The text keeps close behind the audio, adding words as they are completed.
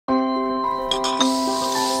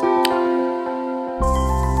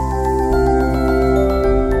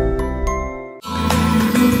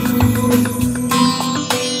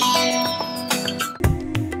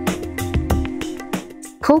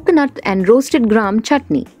Coconut and roasted gram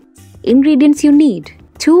chutney. Ingredients you need: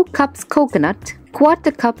 2 cups coconut,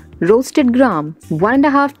 1/4 cup roasted gram,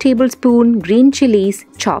 1½ tablespoon green chilies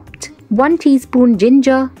chopped, 1 teaspoon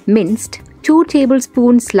ginger minced, 2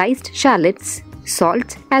 tablespoons sliced shallots,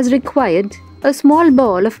 salt as required, a small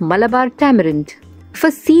ball of Malabar tamarind.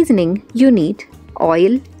 For seasoning, you need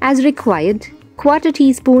oil as required, 1/4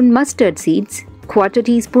 teaspoon mustard seeds, 1/4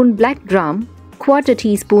 teaspoon black gram, 1/4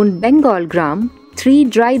 teaspoon Bengal gram, 3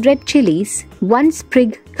 dried red chilies, 1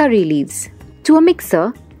 sprig curry leaves. To a mixer,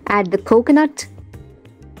 add the coconut,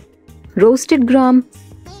 roasted gram,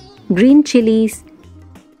 green chilies,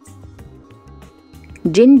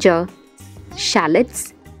 ginger, shallots,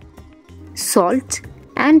 salt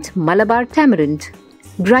and Malabar tamarind.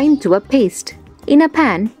 Grind to a paste. In a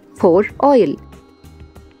pan, pour oil.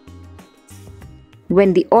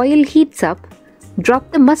 When the oil heats up,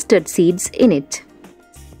 drop the mustard seeds in it.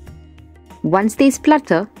 Once they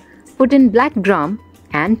splutter, put in black gram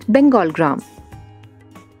and Bengal gram.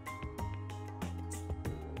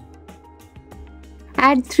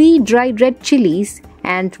 Add 3 dried red chilies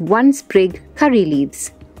and 1 sprig curry leaves.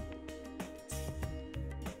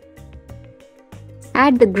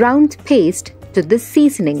 Add the ground paste to this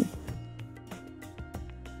seasoning.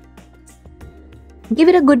 Give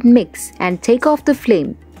it a good mix and take off the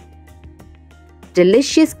flame.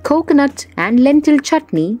 Delicious coconut and lentil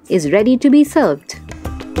chutney is ready to be served.